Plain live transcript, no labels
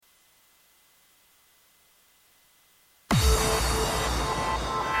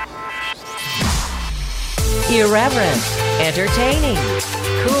Irreverent, entertaining,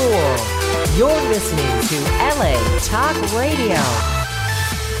 cool. You're listening to LA Talk Radio.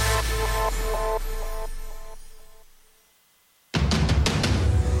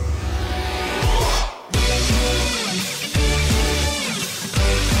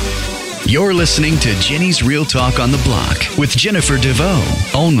 You're listening to Jenny's Real Talk on the Block with Jennifer DeVoe,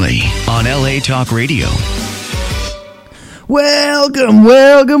 only on LA Talk Radio. Welcome,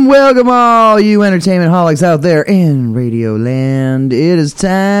 all you entertainment holics out there in Radio Land. It is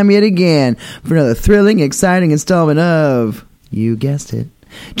time yet again for another thrilling, exciting installment of, you guessed it,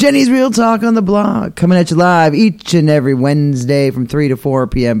 Jenny's Real Talk on the Block, coming at you live each and every Wednesday from 3 to 4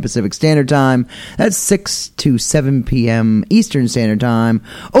 p.m. Pacific Standard Time. That's 6 to 7 p.m. Eastern Standard Time,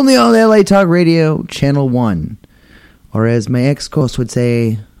 only on LA Talk Radio, Channel 1. Or as my ex-host would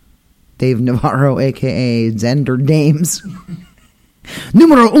say, Dave Navarro, a.k.a. Xander Dames.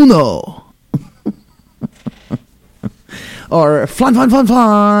 Numero uno. Or flan.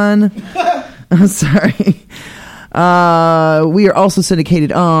 I'm sorry. We are also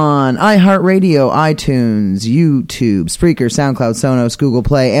syndicated on iHeartRadio, iTunes, YouTube, Spreaker, SoundCloud, Sonos, Google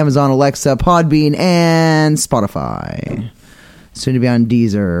Play, Amazon Alexa, Podbean, and Spotify. Soon to be on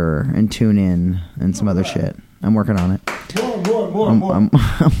Deezer and TuneIn and some other shit. I'm working on it. More.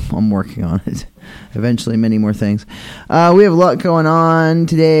 I'm working on it. Eventually, many more things. We have a lot going on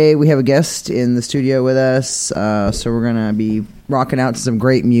today. We have a guest in the studio with us, so we're going to be rocking out to some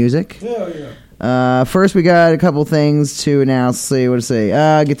great music. Yeah. First, we got a couple things to announce. See what to say.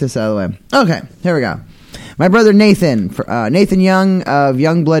 Get this out of the way. Okay, here we go. My brother Nathan, Nathan Young of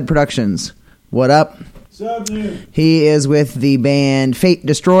Youngblood Productions. What up? What's up, dude? He is with the band Fate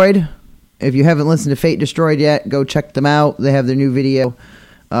Destroyed. If you haven't listened to Fate Destroyed yet, go check them out. They have their new video,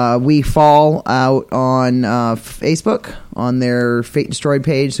 We Fall, out on Facebook on their Fate Destroyed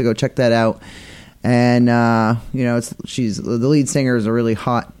page. So go check that out. And she's the lead singer is a really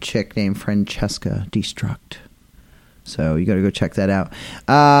hot chick named Francesca Destruct. So you got to go check that out.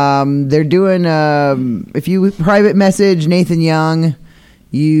 They're doing if you private message Nathan Young,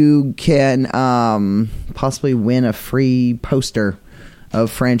 you can possibly win a free poster of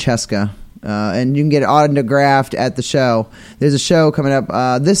Francesca. And you can get it autographed at the show. There's a show coming up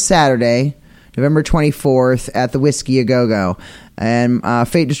this Saturday, November 24th, at the Whiskey A Go-Go. And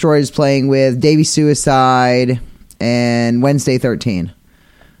Fate Destroyed is playing with Davey Suicide and Wednesday 13.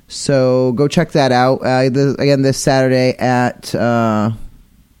 So go check that out. Again, this Saturday at the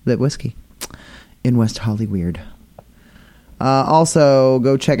Whiskey in West Hollywood. Also,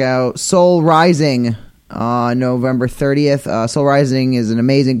 go check out Soul Rising on November 30th. Soul Rising is an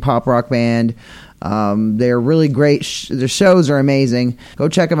amazing pop rock band. They're really great. Their shows are amazing. Go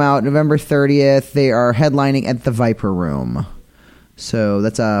check them out. November 30th, they are headlining at the Viper Room. So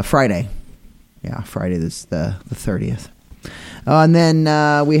that's Friday. Yeah, Friday is the 30th. And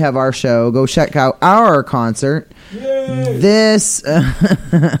then we have our show. Go check out our concert. Yay! This,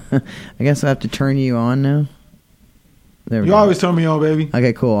 I guess I have to turn you on now. There we go. Always turn me on, baby.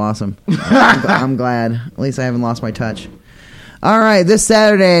 Okay, cool, awesome. I'm glad. At least I haven't lost my touch. All right, this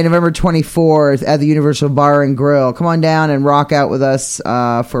Saturday, November 24th, at the Universal Bar and Grill. Come on down and rock out with us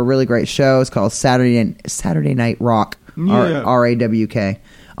for a really great show. It's called Saturday Night Rock, RAWK.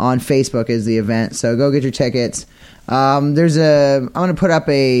 On Facebook is the event, so go get your tickets. I'm going to put up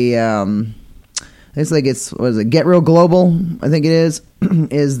a, Get Real Global, I think it is,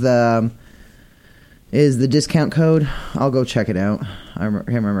 is the discount code. I'll go check it out. I can't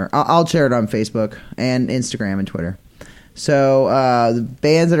remember. I'll share it on Facebook and Instagram and Twitter. So the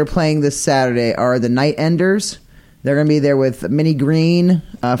bands that are playing this Saturday are the Night Enders. They're going to be there with Minnie Green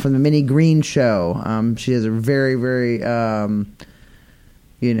from the Minnie Green Show. She has a very, very,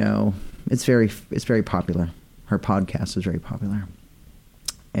 it's very popular. Her podcast is very popular.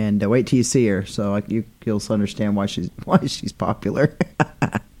 And wait till you see her, so you'll understand why she's popular.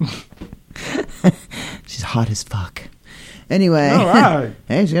 She's hot as fuck. Anyway, all right.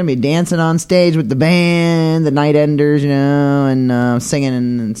 Hey, she's gonna be dancing on stage with the band, the Night Enders, and singing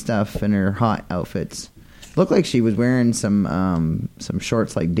and stuff in her hot outfits. Looked like she was wearing some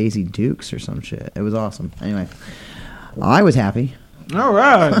shorts like Daisy Dukes or some shit. It was awesome. Anyway, I was happy. All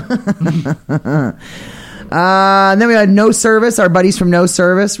right. And then we had No Service, our buddies from No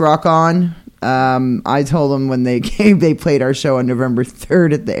Service, rock on. I told them when they played our show on November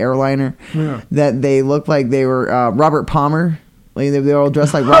 3rd at the Airliner that they looked like they were Robert Palmer. Like they were all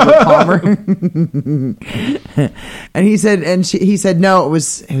dressed like Robert Palmer. And he said no, it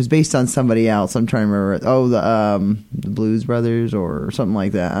was based on somebody else. I'm trying to remember. Oh, the Blues Brothers or something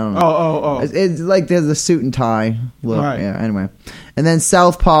like that. I don't know. Oh. It's like there's a suit and tie look. Right. Yeah. Anyway, and then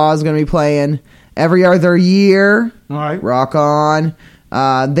Southpaw is going to be playing. Every Other Year. All right. Rock on.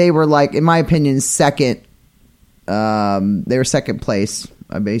 They were like, in my opinion, second. They were second place,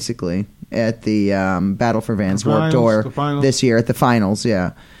 basically, at the Battle for Vans Warped Tour this year at the finals.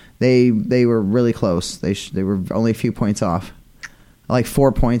 Yeah, they were really close. They were only a few points off, like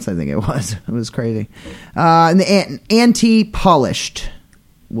 4 points, I think it was. It was crazy. And the Anti-Polished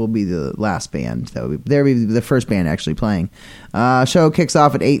will be the last band. They'll be the first band actually playing. Show kicks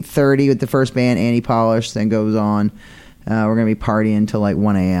off at 8:30 with the first band, Anti-Polished, then goes on. We're going to be partying till like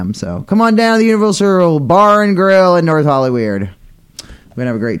 1 a.m. So come on down to the Universal Bar and Grill in North Hollywood. We're going to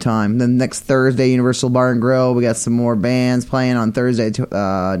have a great time. Then next Thursday, Universal Bar and Grill. We got some more bands playing on Thursday,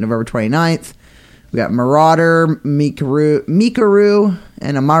 November 29th. We got Marauder, Mikaru,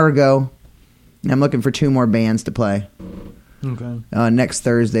 and Amargo. I'm looking for 2 more bands to play. Okay. Next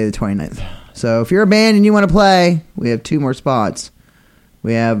Thursday, the 29th. So if you're a band and you want to play, we have 2 more spots.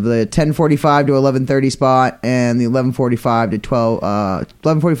 We have the 10:45 to 11:30 spot and the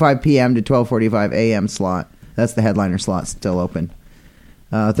 11:45 p.m. to 12:45 a.m. slot. That's the headliner slot still open.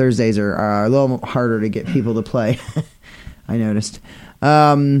 Thursdays are a little harder to get people to play. I noticed.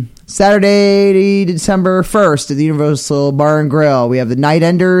 Saturday, December 1st at the Universal Bar and Grill. We have the Night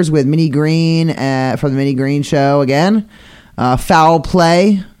Enders with Minnie Green from the Minnie Green Show again. Foul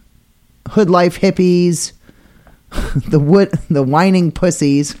Play, Hood Life Hippies, the Whining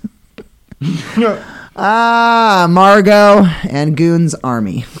Pussies, Margot, and Goons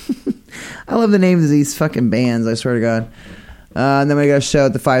Army. I love the names of these fucking bands, I swear to God. And then we got a show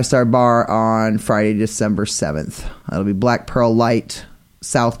at the 5-Star Bar on Friday, December 7th. That'll be Black Pearl Light,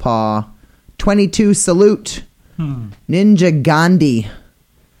 Southpaw, 22 Salute, Ninja Gandhi.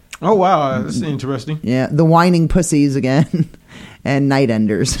 Oh, wow. That's interesting. Yeah, the Whining Pussies again. And Night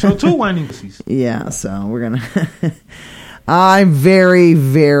Enders. So 2 Whining Pussies. Yeah, so we're going to... I'm very,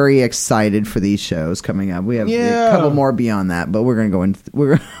 very excited for these shows coming up. We have a couple more beyond that, but we're going to go into...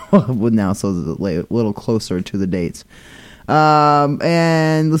 We're now so a little closer to the dates.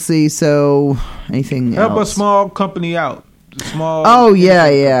 And let's see, so anything Help else? a small company out. Small. Oh,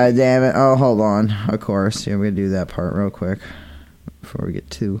 yeah, damn it. Oh, hold on. Of course. Yeah, we're going to do that part real quick before we get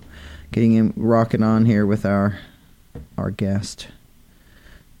to getting him rocking on here with our guest.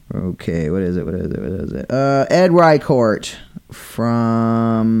 Okay, what is it? Ed Rycourt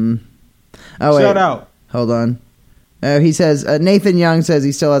from... Oh, wait. Shout out. Hold on. He says, Nathan Young says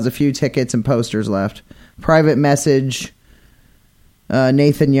he still has a few tickets and posters left. Private message,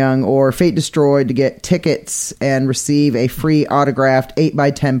 Nathan Young, or Fate Destroyed to get tickets and receive a free autographed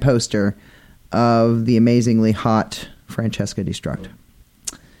 8x10 poster of the amazingly hot Francesca Destruct.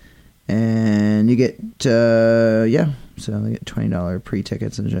 And you get, so they get $20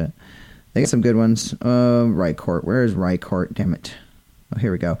 pre-tickets and shit. They got some good ones. Rycourt. Where is Rycourt? Damn it. Oh,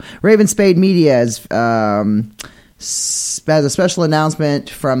 here we go. Raven Spade Media has a special announcement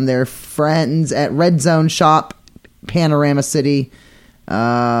from their friends at Red Zone Shop, Panorama City.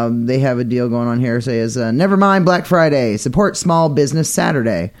 They have a deal going on here. It says, never mind Black Friday. Support small business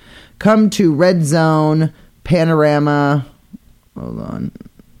Saturday. Come to Red Zone Panorama. Hold on.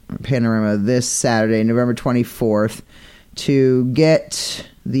 Panorama this Saturday, November 24th, to get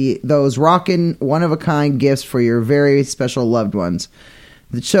those rockin' one-of-a-kind gifts for your very special loved ones.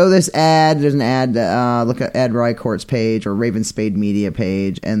 To show this ad, there's an ad, look at Ed Rycourt's page or Raven Spade Media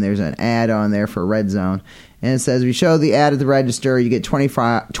page, and there's an ad on there for Red Zone. And it says, if you show the ad at the register, you get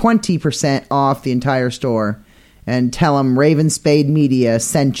 20% off the entire store. And tell them Raven Spade Media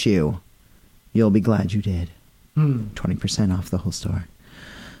sent you. You'll be glad you did. 20% off the whole store.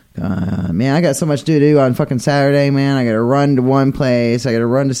 Man, I got so much to do on fucking Saturday, man. I gotta run to one place. I gotta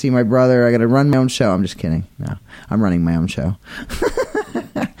run to see my brother. I gotta run my own show. I'm just kidding. No, I'm running my own show.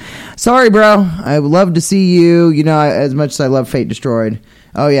 Sorry, bro. I would love to see you, as much as I love Fate Destroyed.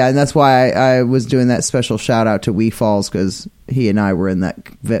 Oh, yeah, and that's why I was doing that special shout-out to Wee Falls, because he and I were in that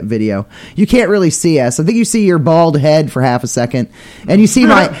video. You can't really see us. I think you see your bald head for half a second, and you see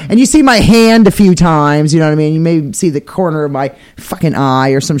my hand a few times, you know what I mean? You may see the corner of my fucking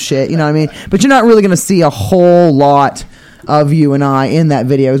eye or some shit, you know what I mean? But you're not really going to see a whole lot of you and I in that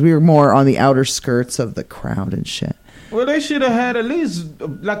video, because we were more on the outer skirts of the crowd and shit. Well, they should have had at least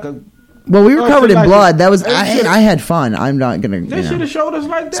like a... Well, we were covered in blood. That was I had fun. I'm not gonna. They should have showed us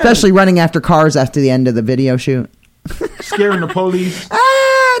like that. Especially running after cars after the end of the video shoot, scaring the police.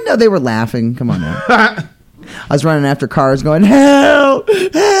 No, they were laughing. Come on now. I was running after cars, going help,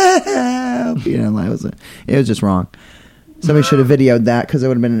 help. It was just wrong. Somebody should have videoed that because it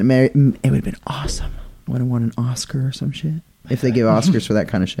would have been awesome. Would have won an Oscar or some shit if they give Oscars for that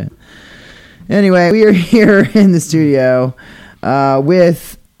kind of shit. Anyway, we are here in the studio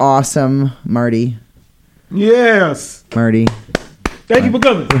with awesome Marty. Yes. Marty Thank you for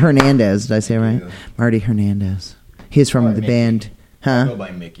coming. Hernandez. Did I say it right? Yeah. Marty Hernandez. He's from Or the Mickey. band. I Huh? go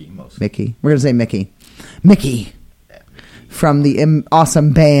by Mickey mostly. Mickey. We're going to say Mickey. Mickey. From the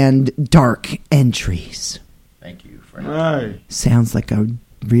awesome band Dark Entries. Thank you for Right. Sounds like a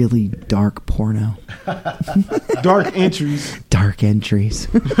really dark porno. Dark Entries. Dark Entries.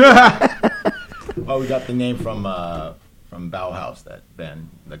 Oh, we got the name from Bauhaus, that band,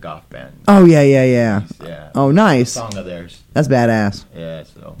 the goth band. Oh, yeah, yeah, yeah. Yeah. Oh, nice. Song of theirs. That's badass. Yeah,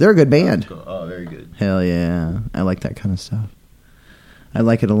 so. They're a good band. Cool. Oh, very good. Hell yeah. I like that kind of stuff. I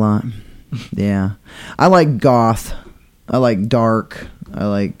like it a lot. Yeah. I like goth. I like dark. I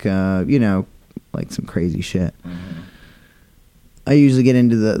like, like some crazy shit. Mm-hmm. I usually get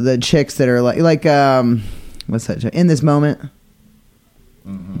into the chicks that are like what's that? In This Moment.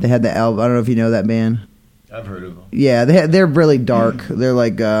 Mm-hmm. They had the album. I don't know if you know that band. I've heard of them. Yeah, they're really dark. They're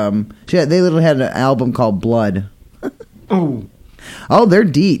like they literally had an album called Blood. Oh. Oh, they're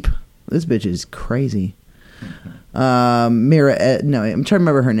deep. This bitch is crazy. Mira, no, I'm trying to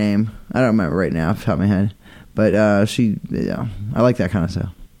remember her name. I don't remember right now off the top of my head. But I like that kind of stuff.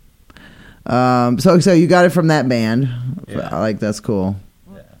 So you got it from that band. Yeah. I like that's cool.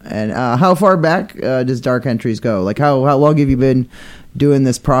 Yeah. And how far back does Dark Entries go? Like how long have you been doing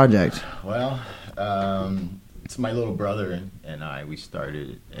this project? Well, it's my little brother and I. We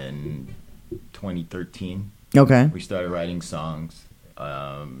started in 2013. Okay. We started writing songs,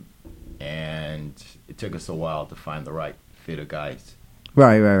 and it took us a while to find the right fit of guys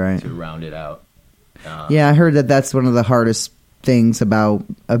Right. to round it out. Yeah, I heard that's one of the hardest things about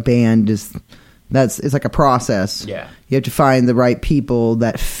a band is it's like a process. Yeah. You have to find the right people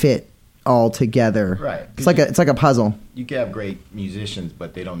that fit all together. Right. It's like a puzzle. You can have great musicians,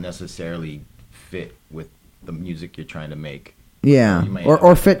 but they don't necessarily fit with the music you're trying to make. Yeah. You might Or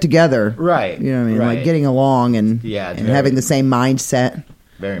have- fit together. Right. You know what I mean? Right. Like getting along and Yeah, it's and very- having the same mindset.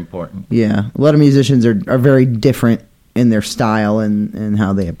 Very important. Yeah. A lot of musicians are very different in their style and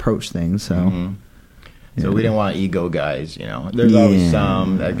how they approach things. So Mhm. So Yeah. we didn't want ego guys, you know. There's always Yeah.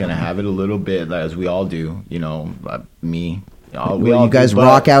 some that are gonna have it a little bit, as we all do, you know. Me, we Well, all you guys do, but-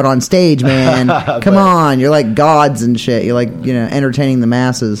 rock out on stage, man. Come But- on, you're like gods and shit. You're like entertaining the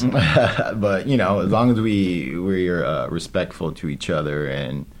masses. But you know, as long as we're respectful to each other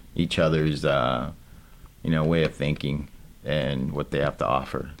and each other's way of thinking and what they have to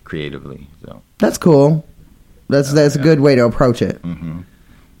offer creatively. So That's cool. That's a good way to approach it. mhm.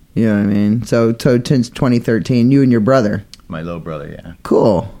 You know what I mean? So since 2013, you and your brother. My little brother, yeah.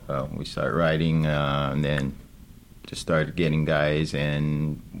 Cool. We started writing, and then just started getting guys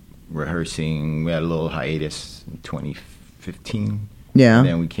and rehearsing. We had a little hiatus in 2015. Yeah. And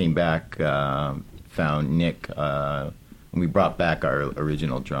then we came back, found Nick, and we brought back our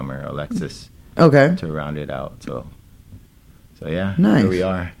original drummer, Alexis, Okay. to round it out. So yeah, Nice. here we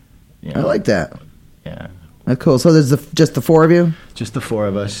are. You I like that. Yeah, That's cool. So there's just the four of you? just the four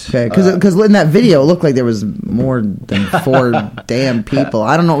of us. Okay. Because in that video, it looked like there was more than four damn people.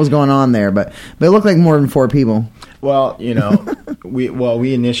 I don't know what was going on there, but it looked like more than four people. Well, you know,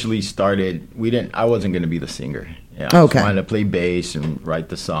 we initially started. I wasn't going to be the singer. Yeah, I Okay. just wanted to play bass and write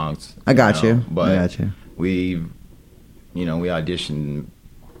the songs. I got you. But I got you. we auditioned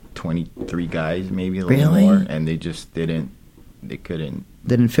 23 guys, maybe a little Really? more, and they just didn't. They couldn't.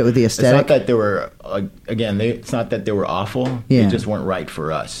 Didn't fit with the It's not aesthetic. that they were it's not that they were awful. Yeah. They just weren't right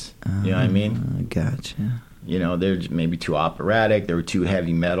for us. You know what I mean? I gotcha. You know, they're maybe too operatic. They were too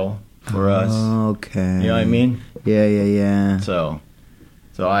heavy metal for us. Okay. You know what I mean? Yeah. So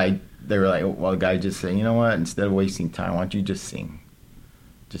they were like, well, the guy just said, you know what? Instead of wasting time, why don't you just sing?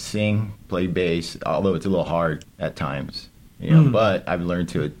 Just sing, play bass. Although it's a little hard at times, you know. But I've learned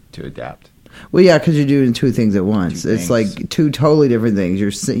to adapt. Well, yeah, because you're doing two things at once. Two It's things. like two totally different things.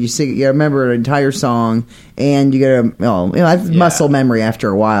 You sing, you remember an entire song, and you get that's Yeah. muscle memory after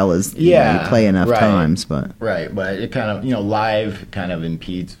a while. Is you play enough right. times, but Right, but it kind of live kind of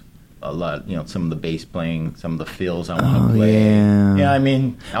impedes a lot. You know, some of the bass playing, some of the fills I want to play. yeah. Yeah, I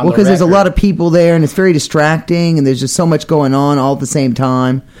mean, on well, the because there's a record- lot of people there, and it's very distracting, and there's just so much going on all at the same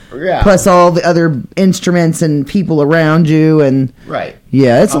time. Yeah. Plus all the other instruments and people around you, and right.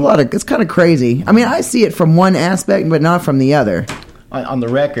 yeah, it's it's kind of crazy. I mean, I see it from one aspect, but not from the other. On the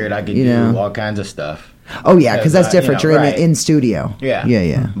record, I could You do know. all kinds of stuff. Oh yeah, because that's different. You're right. in studio. Yeah.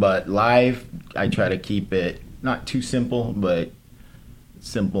 Yeah. But live, I try to keep it not too simple, but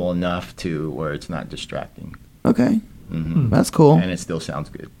simple enough to where it's not distracting. Okay, Hmm. that's cool. And it still sounds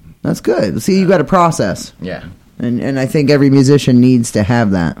good. That's good. See, you got a process, Yeah. and I think every musician needs to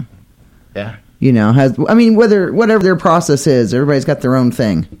have that. Yeah. you know, whatever their process is, everybody's got their own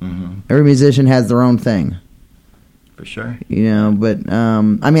thing. Mm-hmm. Every musician has their own thing. For sure. You know, but I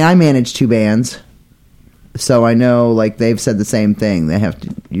manage 2 bands, so I know like they've said the same thing.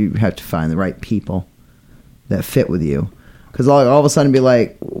 You have to find the right people that fit with you, because all of a sudden be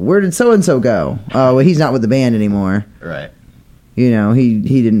like, where did so and so go? Oh, well, he's not with the band anymore. Right. You know, he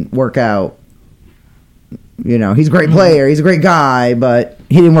didn't work out. You know, he's a great player, he's a great guy, but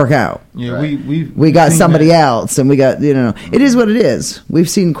he didn't work out. Yeah, Right. we got somebody else, and we got, you know, it is what it is. We've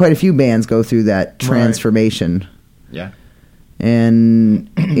seen quite a few bands go through that transformation. Yeah. And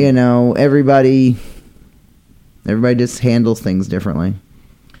you know, everybody just handles things differently.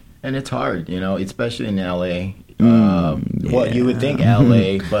 And it's hard, you know, especially in LA. Mm, Well, you would think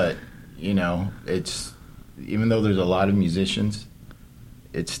LA, but you know, it's, even though there's a lot of musicians,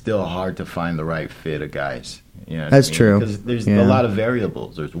 it's still hard to find the right fit of guys. You know what That's I mean? true. Because there's Yeah. a lot of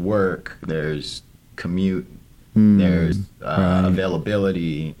variables. There's work. There's commute. Mm, There's right.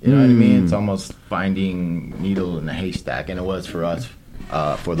 availability. You know what I mean? It's almost finding needle in a haystack, and it was for us,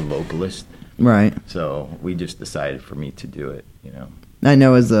 for the vocalist. Right. So we just decided for me to do it. You know. I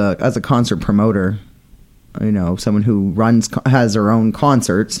know as a concert promoter, you know, someone who has their own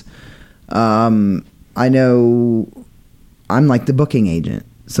concerts. I know I'm like the booking agent.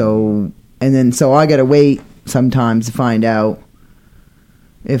 So I got to wait sometimes to find out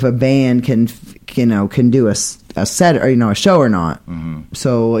if a band can do a set or, you know, a show or not. Mm-hmm.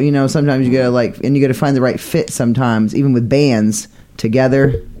 So, you know, sometimes you gotta find the right fit sometimes, even with bands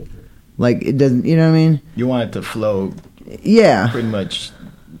together. Like, it doesn't, you know what I mean? You want it to flow Yeah. pretty much.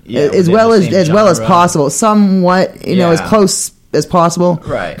 As within well the as same well as genre. possible, somewhat, you know, as Yeah. close as possible,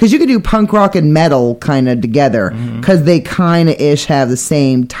 Right. Because you could do punk rock and metal kind of together, because they kind of ish have the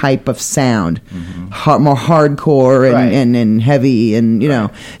same type of sound, more hardcore and, Right. and heavy, and you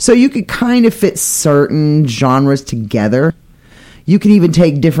know, so you could kind of fit certain genres together. You could even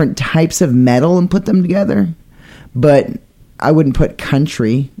take different types of metal and put them together, but I wouldn't put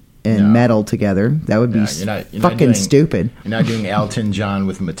country and No. metal together. That would be Yeah, you're not fucking doing- stupid. You're not doing Elton John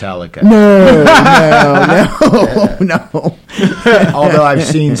with Metallica. No. Although I've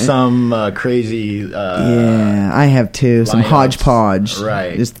seen some crazy. Yeah, I have too. Some lineups. hodgepodge.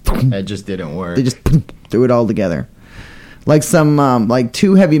 Right. Just That just didn't work. they just threw it all together. Like some like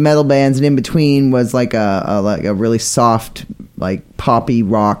 2 heavy metal bands, and in between was like a really soft, like poppy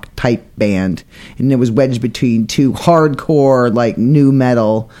rock type band, and it was wedged between 2 hardcore like new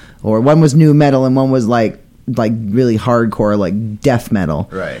metal, or one was new metal and one was like really hardcore like death metal.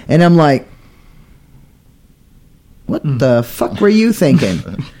 Right. And I'm like, what the fuck were you thinking?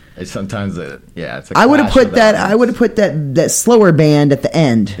 It's sometimes it's a I would have clash put of that. elements. I would have put that slower band at the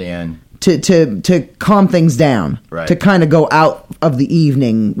end Dan. to calm things down, Right. to kind of go out of the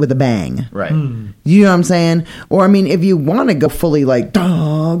evening with a bang. Right. You know what I'm saying? Or I mean, if you want to go fully like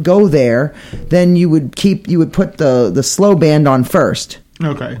go there, then you would put the slow band on first,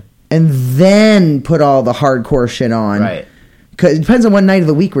 Okay. and then put all the hardcore shit on. Right. Because it depends on what night of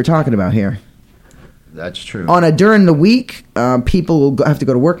the week we're talking about here. That's true. During the week, people will have to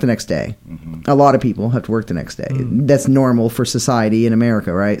go to work the next day. A lot of people have to work the next day. That's normal for society in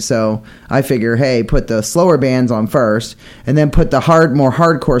America, right? So I figure, hey, put the slower bands on first, and then put the more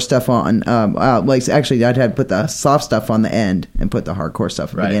hardcore stuff on. Like actually, I'd have put the soft stuff on the end and put the hardcore stuff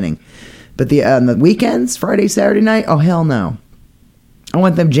at the Right. beginning. But on the weekends, Friday, Saturday night, oh hell no! I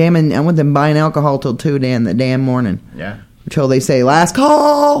want them jamming. I want them buying alcohol till 2 in the damn morning. Yeah. Until they say last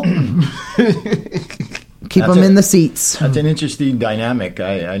call. Keep That's them in it. the seats. That's an interesting dynamic.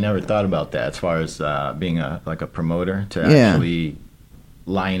 I never thought about that as far as being a promoter to Yeah. actually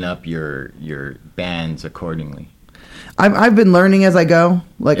line up your bands accordingly. I've been learning as I go.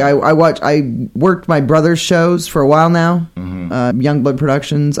 Like I worked my brother's shows for a while now. Youngblood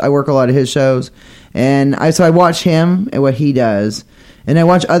Productions. I work a lot of his shows, and I watch him and what he does, and I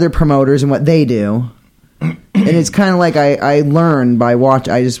watch other promoters and what they do, and it's kind of like I learn by watch.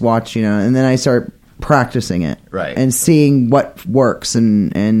 I just watch, you know, and then I start practicing it, Right. and seeing what works,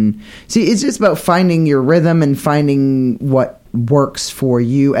 and see, it's just about finding your rhythm and finding what works for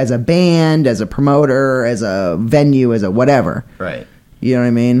you as a band, as a promoter, as a venue, as a whatever. Right. You know what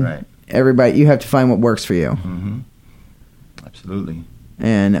I mean? Right. Everybody, you have to find what works for you. Absolutely.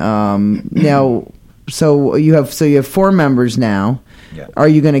 And now, so you have 4 members now. Yeah. Are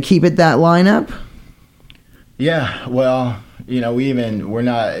you going to keep it that lineup? Yeah, well, you know,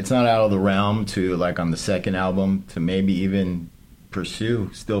 it's not out of the realm to, like, on the second album, to maybe even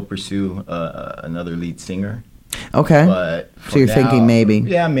still pursue another lead singer. Okay. But So you're thinking maybe.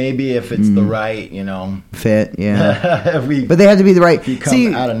 Yeah, maybe if it's the right, you know. Fit, yeah. If we But they have to be the right. if you come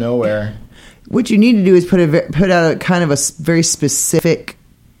See, out of nowhere. What you need to do is put out a kind of a very specific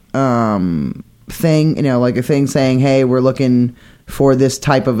thing, like a thing saying, "Hey, we're looking for this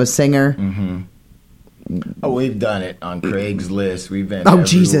type of a singer." Mm-hmm. Oh, we've done it on Craigslist. We've been. Oh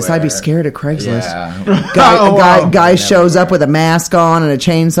Jesus, I'd be everywhere. scared of Craigslist. Yeah. Guy shows up with a mask on and a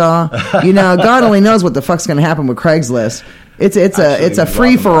chainsaw. God only knows what the fuck's going to happen with Craigslist. It's a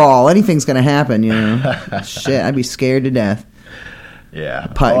free for all. Anything's going to happen. Shit, I'd be scared to death. Yeah.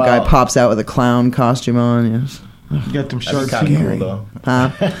 Guy pops out with a clown costume on. Yes. You got them That's sharp kind of teeth. cool, though.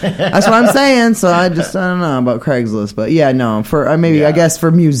 That's what I'm saying. So I don't know about Craigslist, but yeah, no. For I guess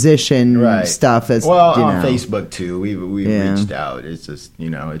for musician stuff, that's on Facebook too. We reached out. It's just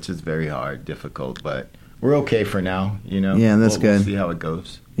it's just very hard, difficult, but we're okay for now. Yeah, that's good. We'll see how it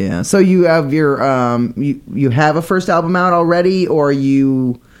goes. Yeah. So you have your you have a first album out already, or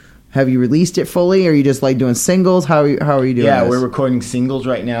have you released it fully, or are you just like doing singles? How are you doing? Yeah, this? we're recording singles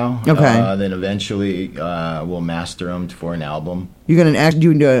right now. Okay. Then eventually we'll master them for an album. You're gonna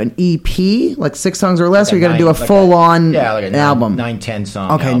do an EP, like 6 songs or less, or you're gonna do a like full on like an album? 9-10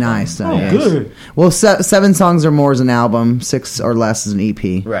 song. Okay, album. nice. Oh, Nice. good. Well, 7 songs or more is an album. 6 or less is an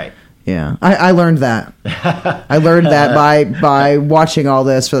EP. Right. Yeah, I learned that. I learned that by watching all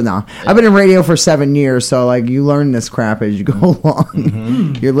this. I've been in radio for 7 years, so like you learn this crap as you go along.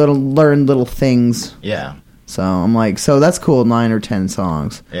 Mm-hmm. You learn little things. Yeah. So I'm like, so that's cool. 9 or 10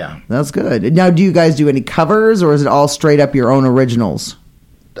 songs. Yeah. That's good. Now, do you guys do any covers, or is it all straight up your own originals?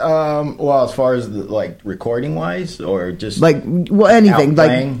 Well, as far as recording wise, or just Anything,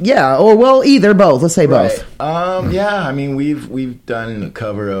 outplaying? Either, both. Let's say both. Yeah, I mean we've done a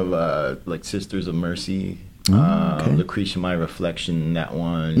cover of Sisters of Mercy, okay. Lucretia My Reflection, that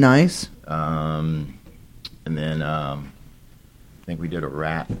one. Nice. And then I think we did a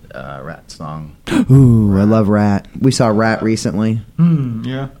Rat song. Ooh, I love Rat. We saw Rat recently.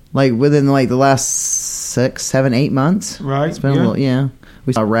 Yeah. Like within the last 6, 7, 8 months. Right. It's been a little, yeah.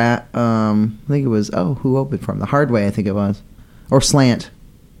 We saw Rat. I think it was who opened for him? The Hard Way, I think it was, or Slant.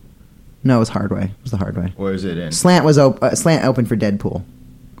 No, it was Hard Way. It was the Hard Way. Where is it in? Slant Slant opened for Deadpool.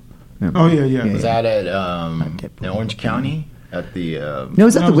 Oh yeah. Was that at in Orange County at the? No, it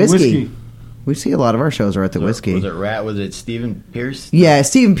was at the That was Whiskey. We see a lot of our shows are at the Whiskey. Was it Rat? Was it Stephen Pierce? Yeah,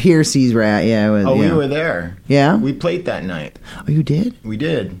 Stephen Piercy's Rat. Yeah, it was, Oh, yeah. we were there. Yeah? We played that night. Oh, you did? We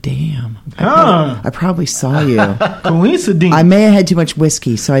did. Damn. Ah, I probably saw you. coincidence. I may have had too much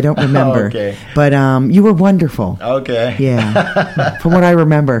whiskey, so I don't remember. Okay. But you were wonderful. Okay. Yeah. From what I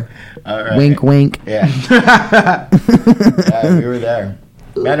remember. All right. Wink, wink. Yeah. We were there.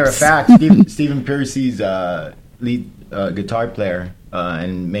 Matter of fact, Stephen Piercy's lead guitar player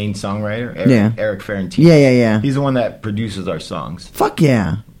and main songwriter, Eric Ferrantino. Yeah. He's the one that produces our songs. Fuck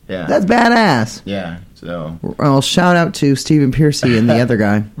yeah. Yeah. That's badass. Yeah. So. Well, shout out to Stephen Piercy and the other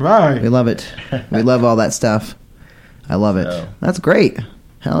guy. Right. We love it. We love all that stuff. I love it. So. That's great.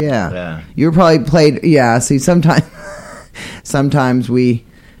 Hell yeah. Yeah. You were probably played. Yeah. See, sometimes we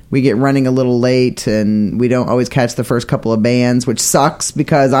get running a little late and we don't always catch the first couple of bands, which sucks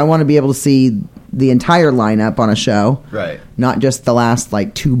because I want to be able to see the entire lineup on a show. Right. Not just the last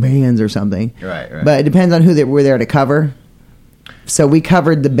 2 bands or something. Right. But it depends on who they were there to cover. So we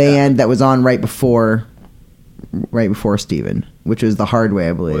covered the band that was on right before Steven, which was the Hard Way,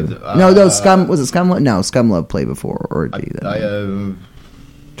 I believe. Scum. Was it Scum Love? No, Scum Love played before. Or did he? Trying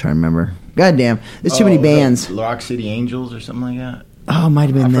to remember. God damn. There's too many bands. Rock City Angels or something like that. Oh, it might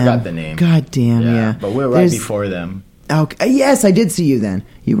have been them. I forgot the name. God damn, yeah. But we were right before them. Okay. Yes, I did see you then.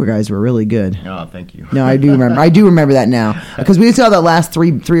 You guys were really good. Oh, thank you. No, I do remember. I do remember that now because we saw that last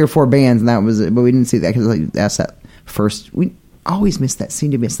three or four bands, and that was it. But we didn't see that because that's that first. We always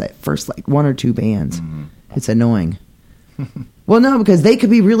seem to miss that first 1 or 2 bands. Mm-hmm. It's annoying. Well, no, because they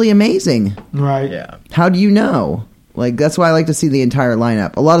could be really amazing. Right. Yeah. How do you know? That's why I like to see the entire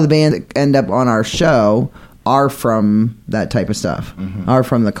lineup. A lot of the bands that end up on our show are from that type of stuff. Mm-hmm. Are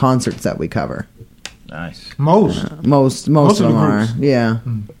from the concerts that we cover. Nice. Most of them are. Yeah.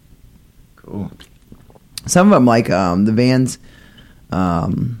 Cool. Some of them, the bands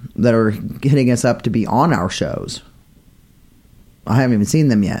that are hitting us up to be on our shows. I haven't even seen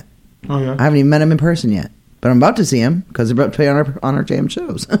them yet. Oh yeah. I haven't even met them in person yet, but I'm about to see them because they're about to play on our jam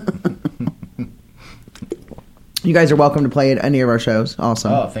shows. You guys are welcome to play at any of our shows. Also.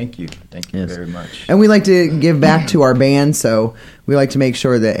 Oh, thank you. Thank you very much. And we like to give back to our band, so we like to make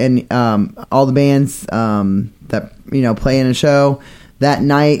sure that all the bands that play in a show that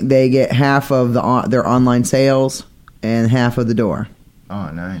night they get half of their online sales and half of the door.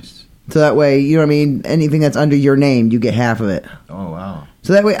 Oh, nice. So that way, you know what I mean? Anything that's under your name, you get half of it. Oh, wow.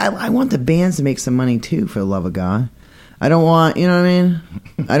 So that way, I want the bands to make some money too, for the love of God. I don't want, you know what I mean?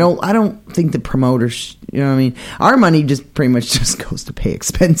 I don't think the promoters, you know what I mean? Our money just pretty much just goes to pay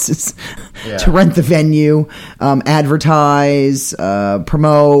expenses, to rent the venue, advertise,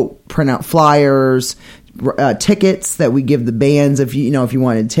 promote, print out flyers, tickets that we give the bands if you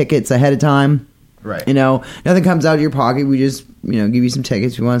wanted tickets ahead of time. Right. Nothing comes out of your pocket. We just, give you some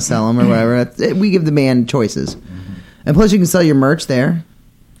tickets if you want to sell them or whatever. We give the band choices. Mm-hmm. And plus you can sell your merch there.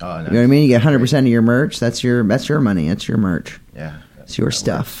 Oh, nice. You know what I mean? You get 100% of your merch. That's your money. That's your merch. Yeah. It's your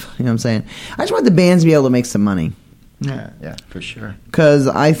stuff. Works. You know what I'm saying? I just want the bands to be able to make some money. Yeah, for sure. Because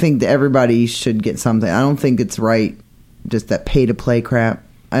I think that everybody should get something. I don't think it's right, just that pay-to-play crap.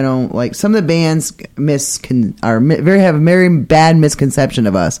 I don't like some of the bands have a very bad misconception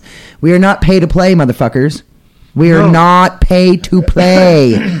of us. We are not pay to play, motherfuckers. We are not pay to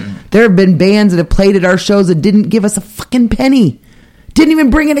play. There have been bands that have played at our shows that didn't give us a fucking penny. Didn't even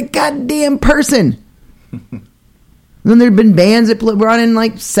bring in a goddamn person. Then there have been bands that brought in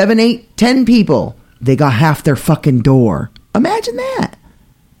like 7, 8, 10 people. They got half their fucking door. Imagine that.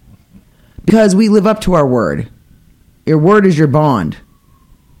 Because we live up to our word. Your word is your bond.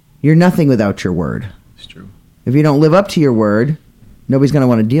 You're nothing without your word. It's true. If you don't live up to your word, nobody's going to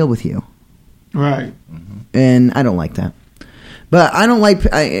want to deal with you. Right. Mm-hmm. And I don't like that. But I don't like...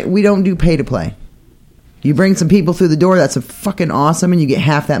 we don't do pay to play. You bring some people through the door, that's a fucking awesome, and you get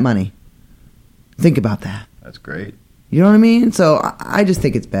half that money. Think about that. That's great. You know what I mean? So I just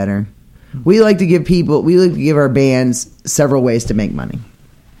think it's better. We like to give our bands several ways to make money.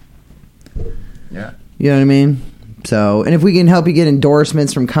 Yeah. You know what I mean? So, and if we can help you get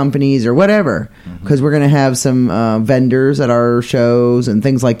endorsements from companies or whatever, because we're going to have some vendors at our shows and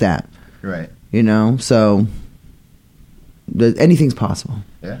things like that. Right. So anything's possible.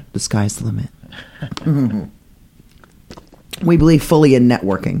 Yeah. The sky's the limit. We believe fully in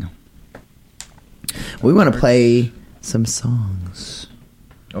networking. We want to play some songs.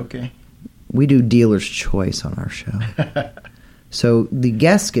 Okay. We do dealer's choice on our show. So the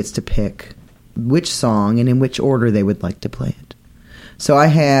guest gets to pick which song and in which order they would like to play it. So I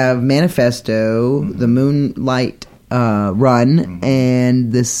have Manifesto, The Moonlight Run,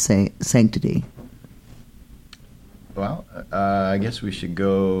 and This Sanctity. Well, I guess we should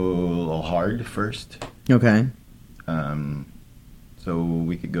go a little hard first. Okay. So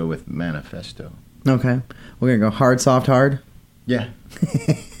we could go with Manifesto. Okay. We're going to go hard, soft, hard? Yeah.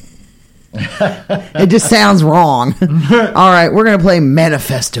 It just sounds wrong. All right, we're going to play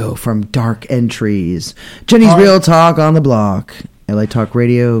Manifesto from Dark Entries. Jenny's Real Talk on the Block. LA Talk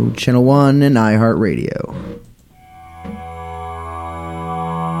Radio, Channel 1, and iHeartRadio.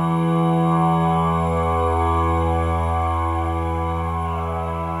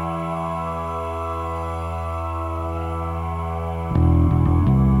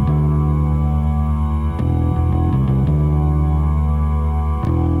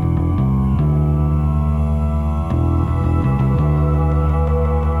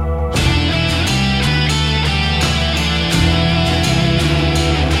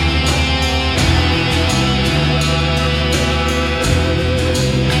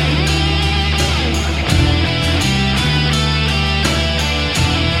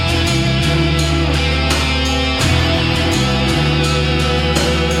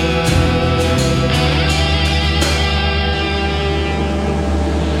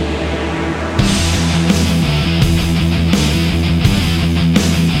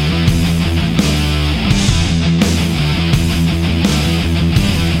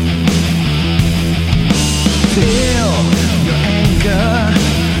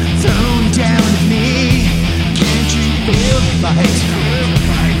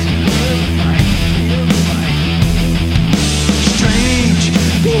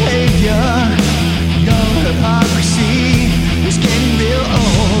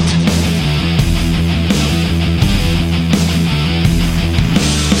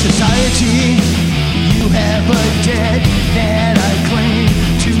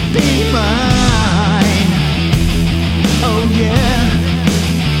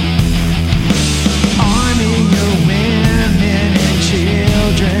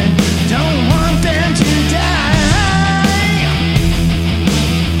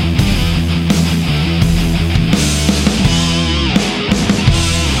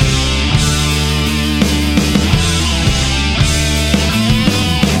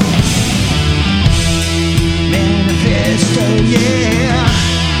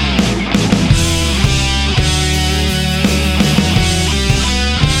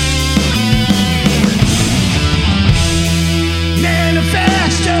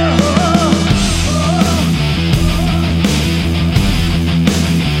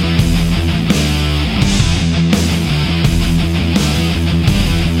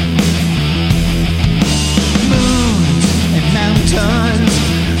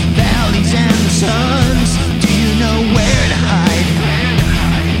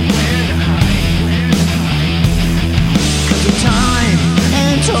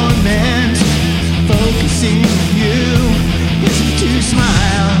 missing you is to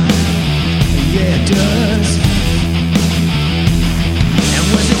smile. Yeah, it does. And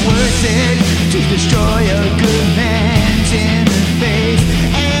was it worth it to destroy a good man's inner faith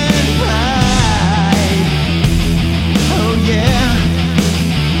and pride? Oh yeah.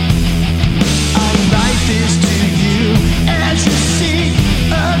 I write this to you as a seat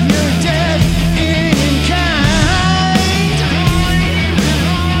of your death in kind.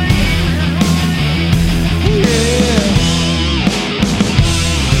 Yeah.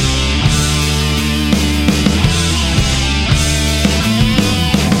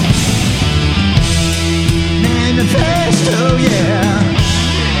 Manifesto, yeah.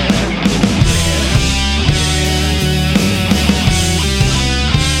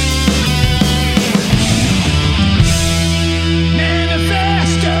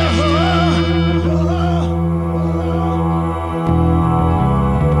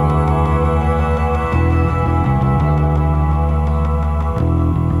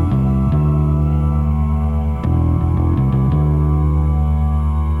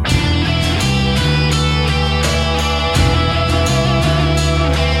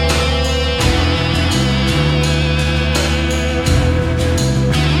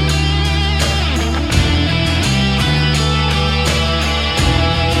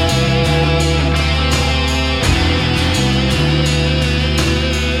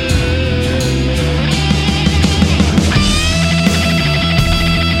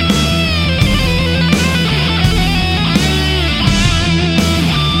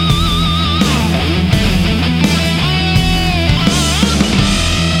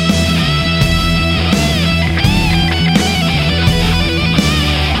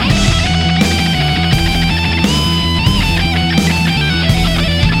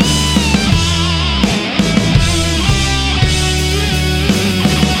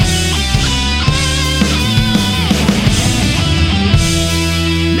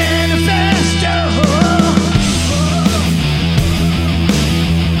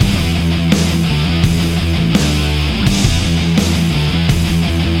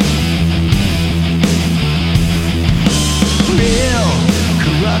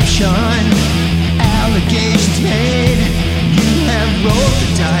 Allegations made, you have rolled the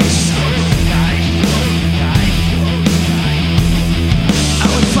dice. I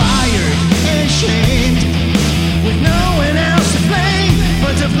was fired and shamed, with no one else to blame,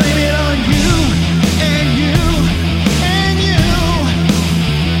 but to blame it on you and you and you.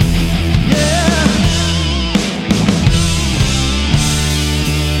 Yeah.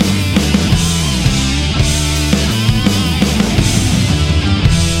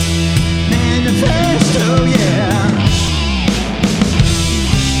 Manifesto, yeah.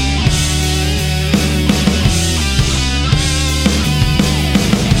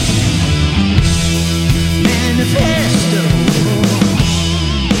 Manifesto.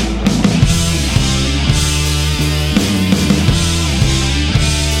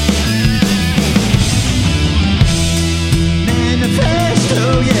 Manifesto,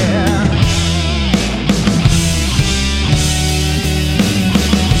 yeah.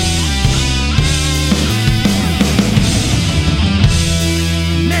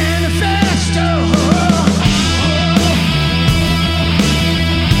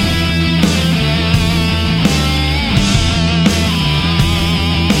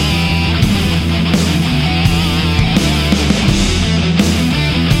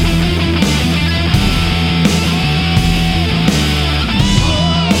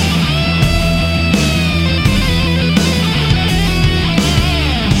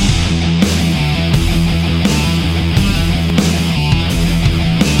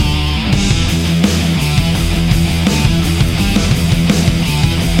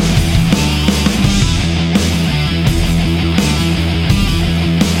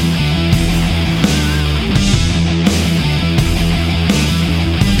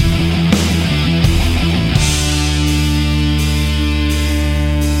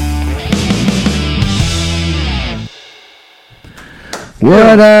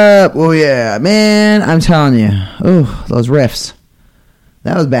 What up? Oh yeah, man! I'm telling you, oh, those riffs.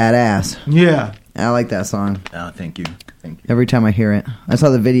 That was badass. Yeah. I like that song. Oh, thank you. Thank you. Every time I hear it, I saw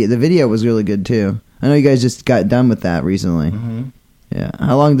the video. The video was really good too. I know you guys just got done with that recently. Mm-hmm. Yeah.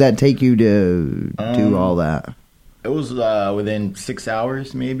 How long did that take you to do all that? It was within 6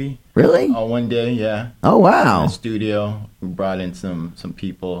 hours, maybe. Really? On one day, yeah. Oh wow! In the studio, we brought in some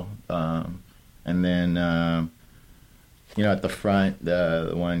people, and then at the front,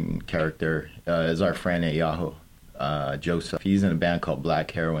 the one character is our friend at Yahoo, Joseph. He's in a band called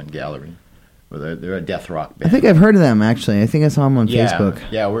Black Heroin Gallery. They're a death rock band. I think I've heard of them actually. I think I saw them on Facebook.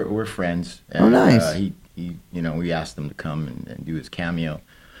 Yeah, we're friends. And, nice. we asked him to come and do his cameo,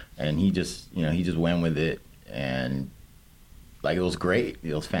 and he just went with it, and like it was great.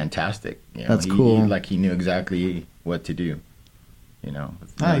 It was fantastic. That's cool. He knew exactly what to do. With no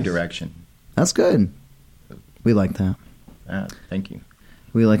Nice. direction. That's good. We like that. Thank you.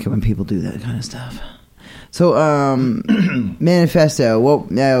 We like it when people do that kind of stuff. So, Manifesto. Well,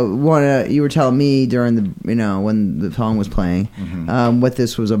 you were telling me during the when the song was playing, what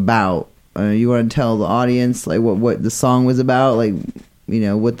this was about. You want to tell the audience like what the song was about, like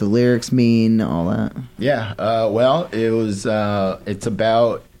what the lyrics mean, all that. Yeah. Well, it was. It's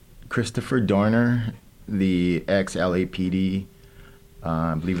about Christopher Dorner, the ex-LAPD.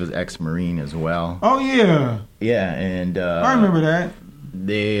 I believe it was ex-Marine as well. Oh yeah. Yeah, and I remember that.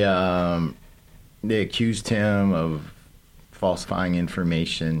 They accused him of falsifying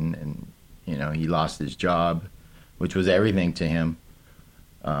information, and he lost his job, which was everything to him.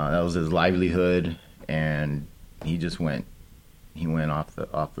 That was his livelihood, and he just went off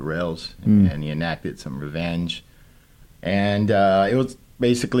the rails, and he enacted some revenge. And it was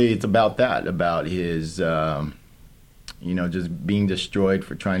basically, it's about that, about his just being destroyed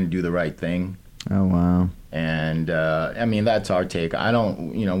for trying to do the right thing. Oh wow. And that's our take.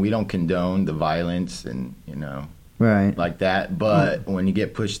 We don't condone the violence and Right. like that, but when you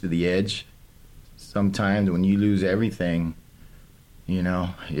get pushed to the edge, sometimes when you lose everything,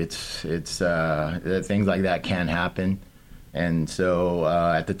 it's things like that can happen. And so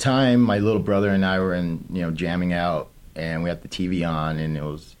at the time, my little brother and I were jamming out, and we had the TV on, and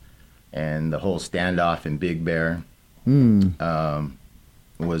the whole standoff in Big Bear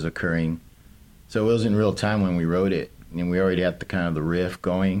was occurring. So it was in real time when we wrote it, and we already had the riff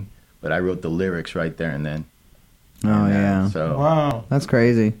going, but I wrote the lyrics right there and then. Oh yeah. So Wow. That's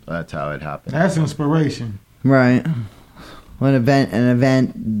crazy. that's how it happened. That's inspiration. Right. When an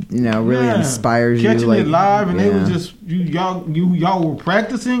event, really Yeah. inspires you. Catching like, it live, and they yeah. was just y'all were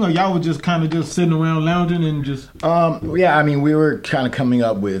practicing, or y'all were just kind of just sitting around lounging and just. We were trying to come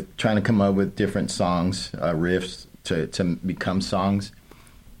up with different songs, riffs to become songs,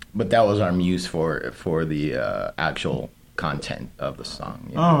 but that was our muse for the actual content of the song,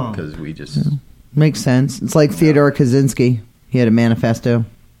 because we just Makes sense. It's like Theodore Kaczynski. He had a manifesto,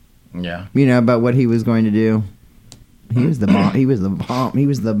 about what he was going to do. He was the bomb. He was the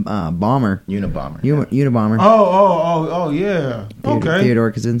bomber. Unabomber. Unabomber. Oh, yeah. Okay.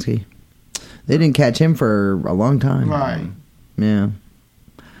 Theodore Kaczynski. They didn't catch him for a long time. Right. Yeah.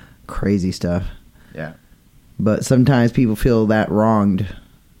 Crazy stuff. Yeah. But sometimes people feel that wronged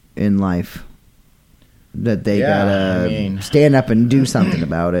in life, that they gotta stand up and do something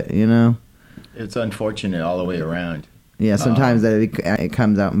about it. It's unfortunate all the way around. Yeah. Sometimes that it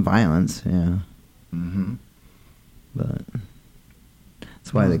comes out in violence. Yeah. Mm-hmm. But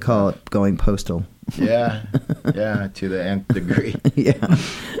that's why they call it going postal. Yeah, to the nth degree. Yeah.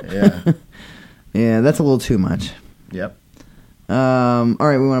 Yeah. Yeah, that's a little too much. Yep. All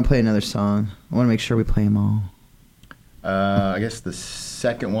right, we want to play another song. I want to make sure we play them all. I guess the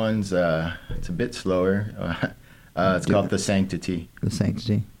second one's it's a bit slower. It's called The Sanctity. The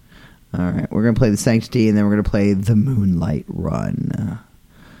Sanctity. All right, we're going to play The Sanctity, and then we're going to play The Moonlight Run.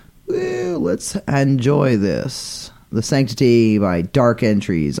 Well, let's enjoy this. The Sanctity by Dark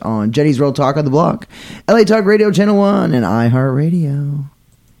Entries on Jenny's Real Talk on the Block, LA Talk Radio Channel 1, and iHeartRadio.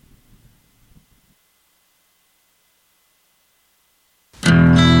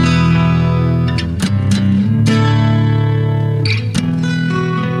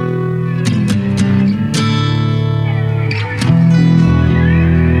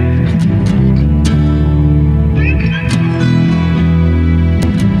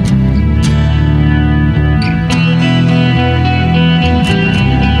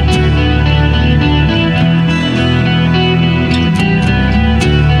 Thank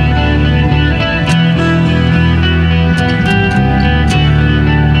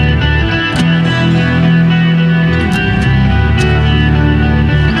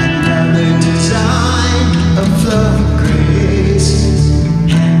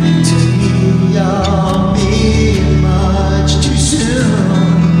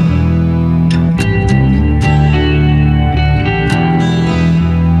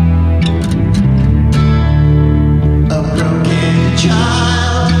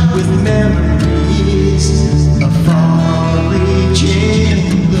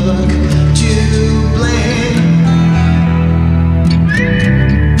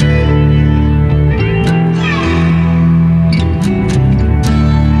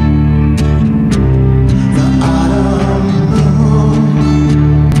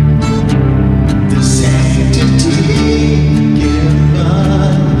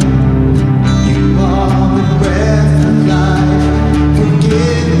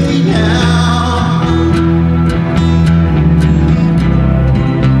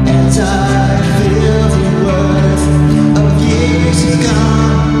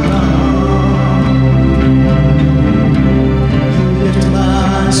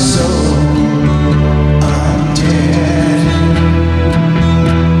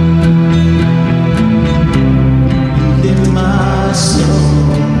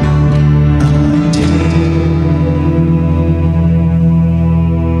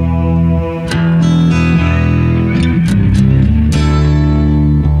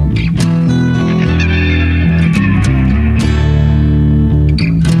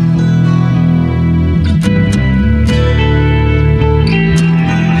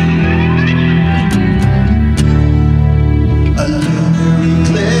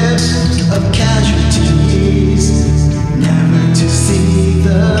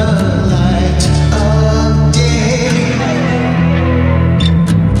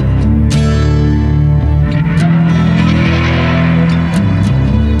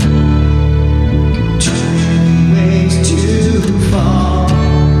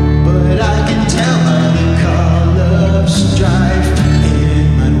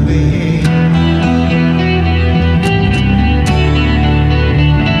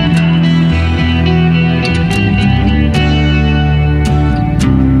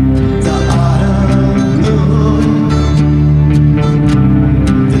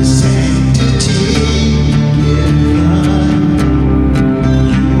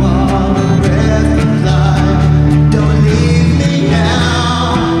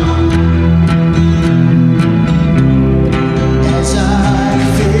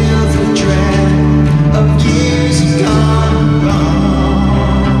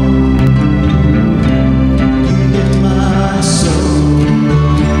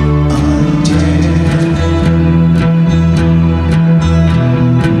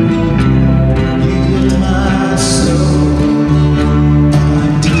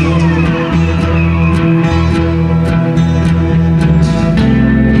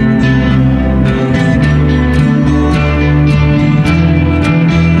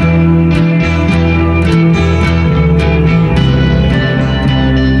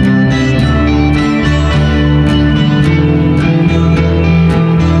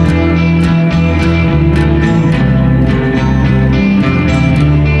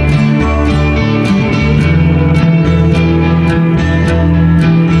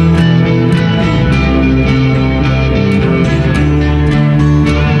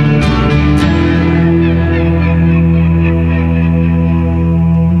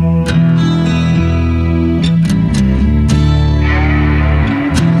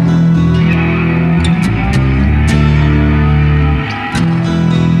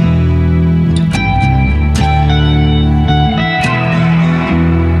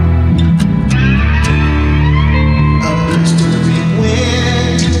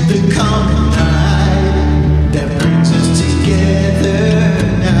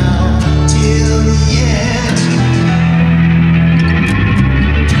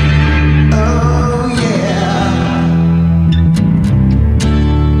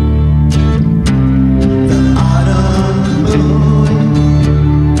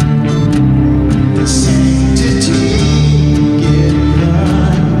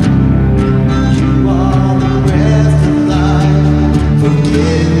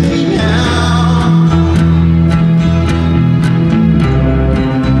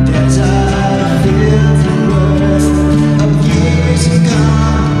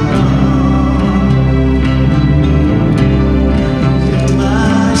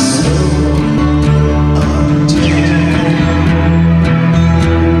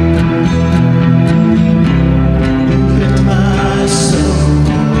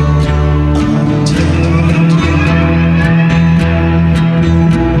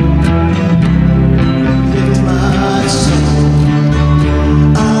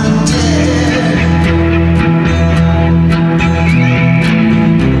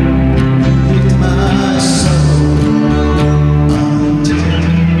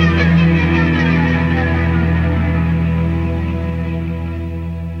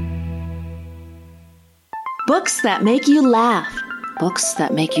Books that make you laugh, books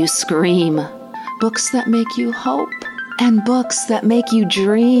that make you scream, books that make you hope, and books that make you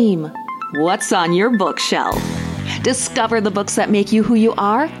dream. What's on your bookshelf? Discover the books that make you who you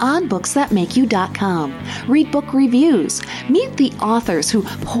are on BooksThatMakeYou.com. Read book reviews, meet the authors who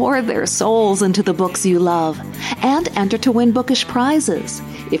pour their souls into the books you love, and enter to win bookish prizes.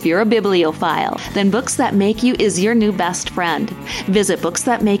 If you're a bibliophile, then Books That Make You is your new best friend. Visit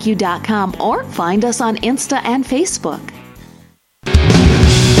BooksThatMakeYou.com or find us on Insta and Facebook.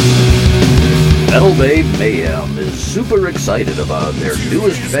 Metal Babe Mayhem is super excited about their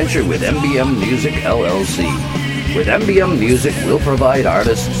newest venture with MBM Music LLC. With MBM Music, we'll provide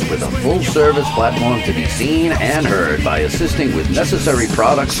artists with a full-service platform to be seen and heard by assisting with necessary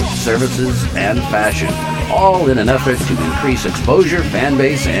products, services, and fashion, all in an effort to increase exposure, fan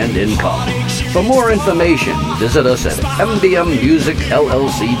base, and income. For more information, visit us at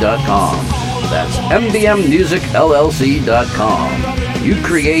mbmmusicllc.com. That's mbmmusicllc.com. You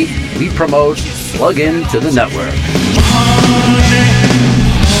create, we promote, plug into the network.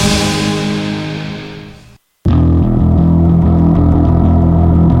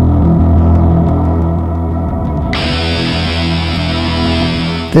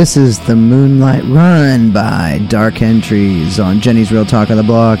 This is the Moonlight Run by Dark Entries on Jenny's Real Talk on the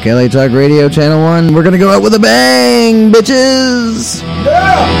Block, LA Talk Radio, Channel 1. We're going to go out with a bang, bitches!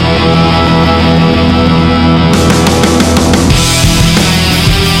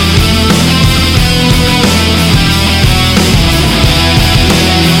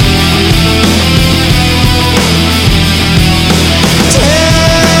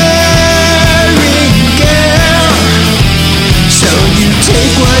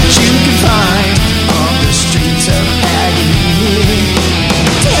 Take what you can find on the streets of agony.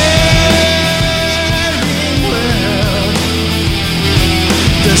 Tearing world.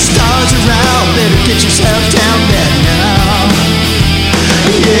 The stars are out, better get yourself down there now.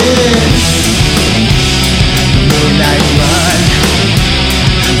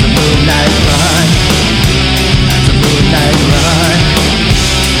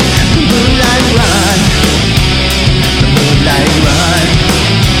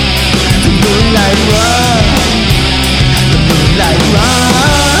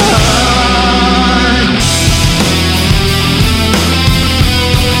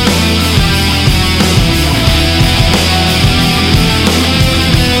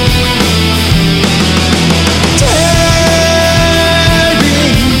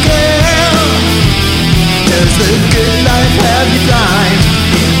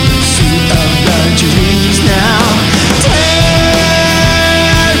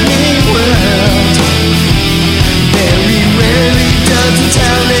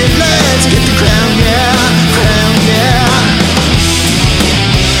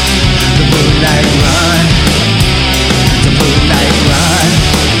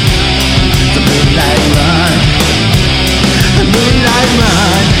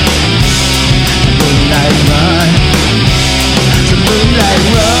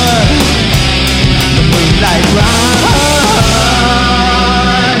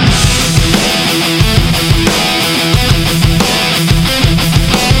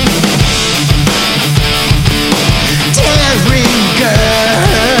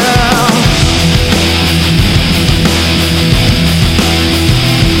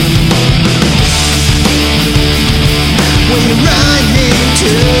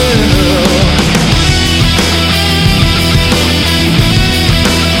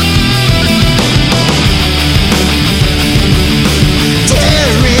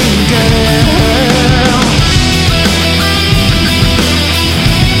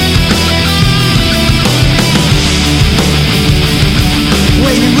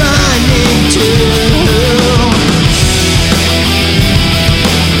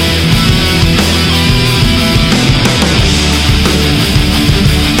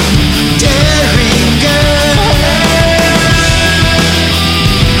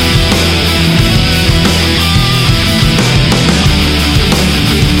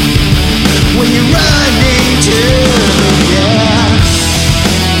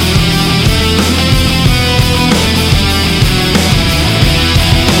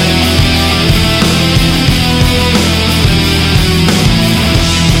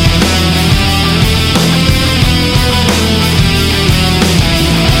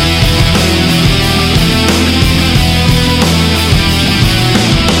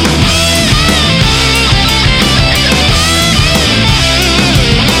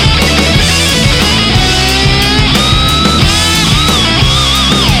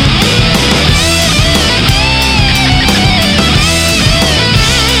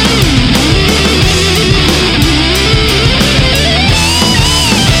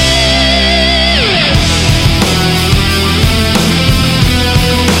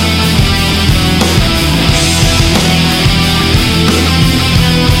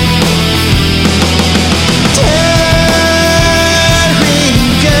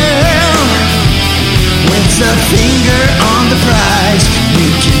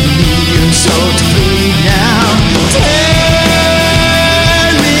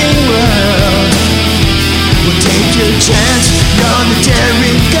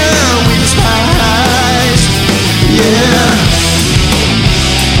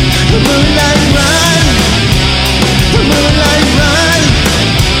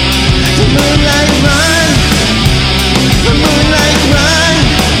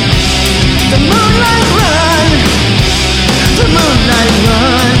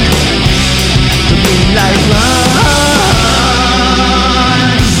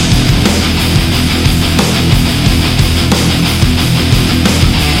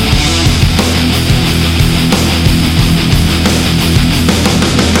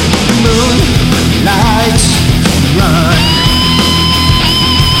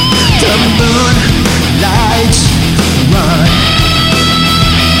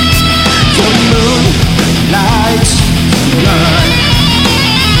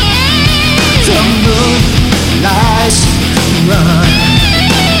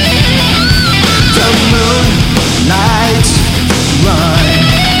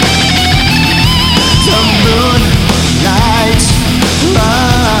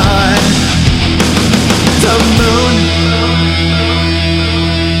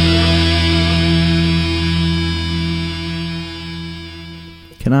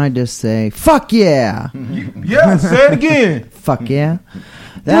 Can I just say, fuck yeah? Yeah, say it again. Fuck yeah.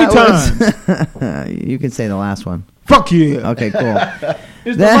 Times. You can say the last one. Fuck yeah. Okay, cool.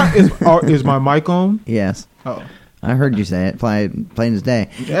 Is my mic on? Yes. Oh. I heard you say it, plain as day.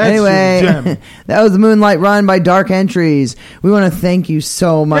 That's Anyway, jamming. that was the Moonlight Run by Dark Entries. We want to thank you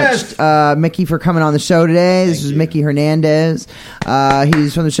so much, Yes. Mickey, for coming on the show today. This is Mickey Hernandez.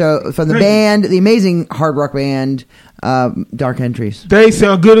 He's from the show, from the band, the amazing hard rock band, Dark Entries. They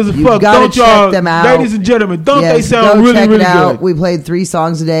sound good as a You fuck. gotta Don't y'all, check them out. ladies and gentlemen, don't Yes, they sound go really, check really it out. good? We played 3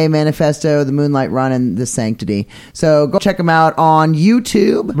 songs today: Manifesto, The Moonlight Run, and The Sanctity. So go check them out on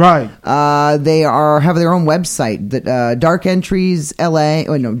YouTube. Right. They have their own website, that Dark Entries LA.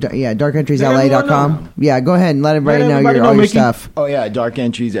 Oh no, darkentriesla.com. Yeah, go ahead and let everybody know everybody all know, your Mickey. stuff. Oh yeah,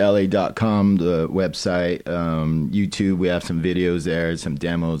 darkentriesla.com, the website. YouTube, we have some videos there, some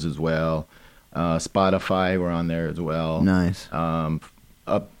demos as well. Spotify, we're on there as well. Nice. Our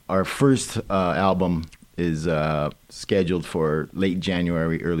first album is scheduled for late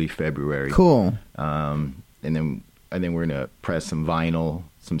January, early February. Cool. And then I think we're gonna press some vinyl,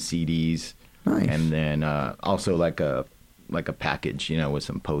 some CDs, Nice. and then also like a package, with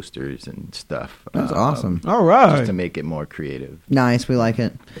some posters and stuff. That's awesome. All right. Just to make it more creative. Nice. We like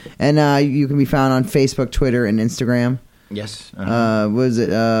it. And you can be found on Facebook, Twitter, and Instagram. Yes. Was it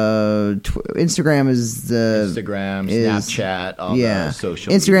Instagram is the Instagram, is- Snapchat, all the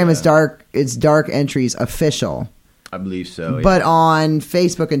social Instagram media. is dark. It's Dark Entries Official. I believe so. Yeah. But on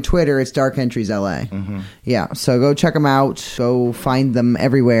Facebook and Twitter, it's Dark Entries LA. Yeah, so go check them out. Go find them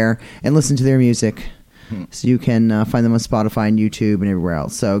everywhere and listen to their music. So you can find them on Spotify and YouTube and everywhere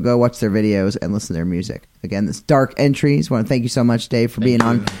else. So go watch their videos and listen to their music. Again, this Dark Entries. I want to thank you so much, Dave, for being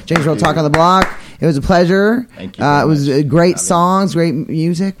on James World Talk on the Block. It was a pleasure. Thank you very It was much. great songs, great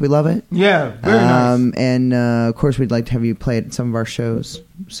music. We love it. Yeah, very nice. And of course, we'd like to have you play at some of our shows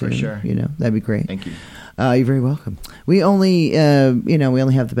soon. sure. That'd be great. Thank you. You're very welcome. We only, we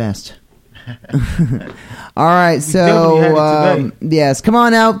only have the best. All right, definitely had so it today. yes, come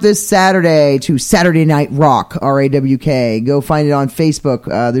on out this Saturday to Saturday Night Rock, RAWK. Go find it on Facebook.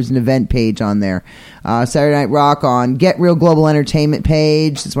 There's an event page on there. Saturday Night Rock on Get Real Global Entertainment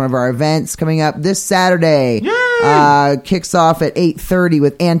page. It's one of our events coming up this Saturday. Kicks off at 8:30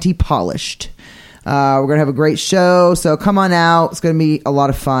 with Anti-Polished. We're going to have a great show, so come on out. It's going to be a lot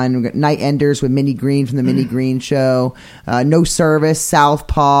of fun. We've got Night Enders with Minnie Green from the Minnie Green Show. No Service,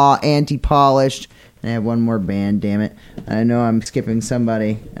 Southpaw, Anti-Polished. And I have one more band, damn it. I know I'm skipping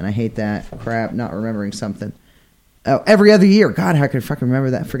somebody, and I hate that. Crap, not remembering something. Oh, Every Other Year. God, how could I fucking remember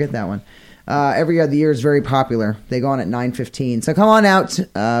that? Forget that one. Every Other Year is very popular. They go on at 9:15. So come on out.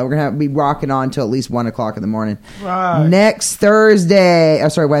 We're going to be rocking on till at least 1 o'clock in the morning. Right. Next Wednesday. Why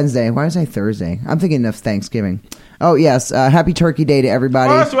did I say Thursday? I'm thinking of Thanksgiving. Oh, yes. Happy Turkey Day to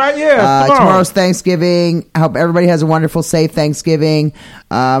everybody. Oh, that's right, yeah, Tomorrow's Thanksgiving. I hope everybody has a wonderful, safe Thanksgiving.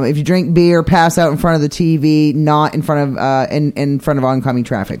 If you drink beer, pass out in front of the TV, not in front of in front of oncoming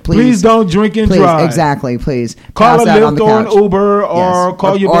traffic. Please don't drink and please, drive. Exactly, please. Call pass a out on Lyft the or an couch. Uber or Yes.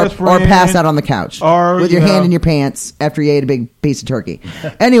 call your best friend. Or pass out on the couch. Or, with your hand in your pants after you ate a big piece of turkey.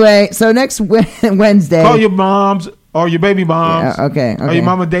 Anyway, so next Wednesday. Call your moms or your baby moms. Yeah, okay. Or your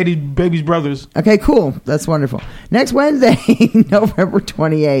mama, daddy, baby's brothers. Okay, cool. That's wonderful. Next Wednesday, November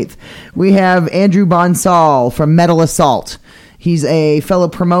 28th, we have Andrew Bonsall from Metal Assault. He's a fellow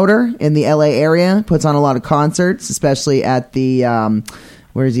promoter in the LA area, puts on a lot of concerts, especially at the,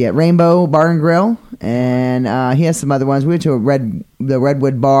 where is he at? Rainbow Bar and Grill. And he has some other ones. We went to the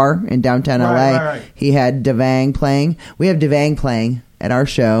Redwood Bar in downtown LA. Right. He had Devang playing. We have Devang playing at our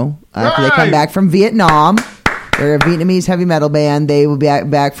show after they come Right. back from Vietnam. They're a Vietnamese heavy metal band. They will be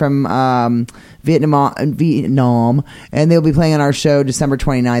back from Vietnam, and they'll be playing on our show December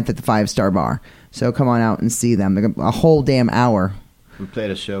 29th at the 5-Star Bar. So come on out and see them. They're a whole damn hour. We played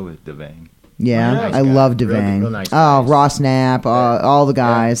a show with Devang. Yeah, Nice I guy. love Real Devang. nice Oh, guys. Ross Knapp, all the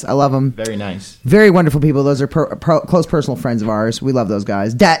guys. I love them. Very nice. Very wonderful people. Those are close personal friends of ours. We love those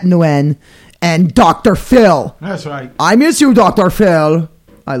guys. Dat Nguyen and Dr. Phil. That's right. I miss you, Dr. Phil.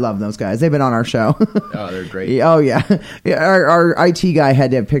 I love those guys. They've been on our show. Oh, they're great. Oh, yeah. Our IT guy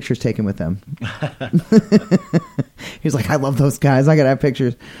had to have pictures taken with them. He's like, I love those guys. I got to have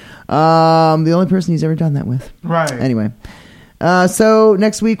pictures. The only person he's ever done that with. Right. Anyway. So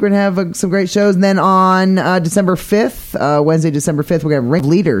next week we're going to have some great shows. And then on December 5th, Wednesday, December 5th, we're going to have Ring of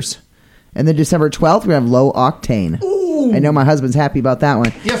Leaders. And then December 12th, we're going to have Low Octane. Ooh. I know my husband's happy about that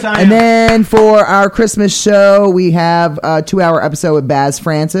one. Yes, I am. And then for our Christmas show, we have a 2-hour episode with Baz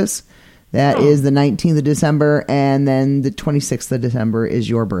Francis. That is the 19th of December, and then the 26th of December is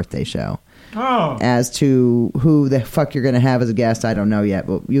your birthday show. Oh. As to who the fuck you're going to have as a guest, I don't know yet,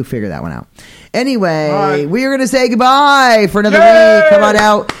 but you figure that one out. Anyway, right. We are going to say goodbye for another week. Come on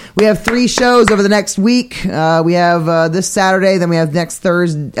out. We have 3 shows over the next week. We have this Saturday, then we have next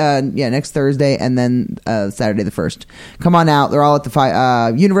Thursday, and then Saturday the 1st. Come on out. They're all at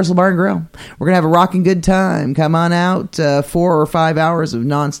the Universal Bar and Grill. We're going to have a rocking good time. Come on out. 4 or 5 hours of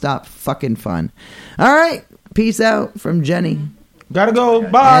nonstop fucking fun. All right. Peace out from Jenny. Gotta go.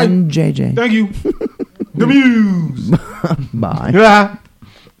 Bye. And JJ. Thank you. The Muse. Bye. Yeah.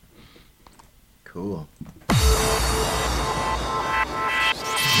 Cool.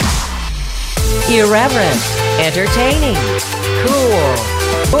 Irreverent, entertaining, cool.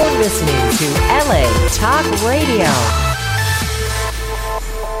 You're listening to LA Talk Radio.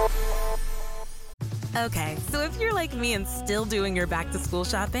 Okay, so if you're like me and still doing your back-to-school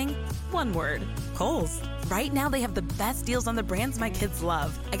shopping, one word, Kohl's. Right now, they have the best deals on the brands my kids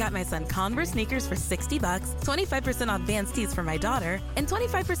love. I got my son Converse sneakers for $60, 25% off Vans tees for my daughter, and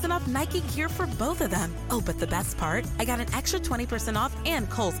 25% off Nike gear for both of them. Oh, but the best part? I got an extra 20% off and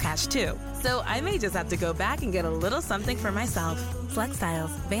Kohl's Cash, too. So I may just have to go back and get a little something for myself. Select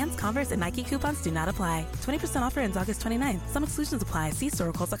styles. Vans, Converse, and Nike coupons do not apply. 20% offer ends August 29th. Some exclusions apply. See store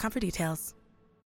or Kohls.com for details.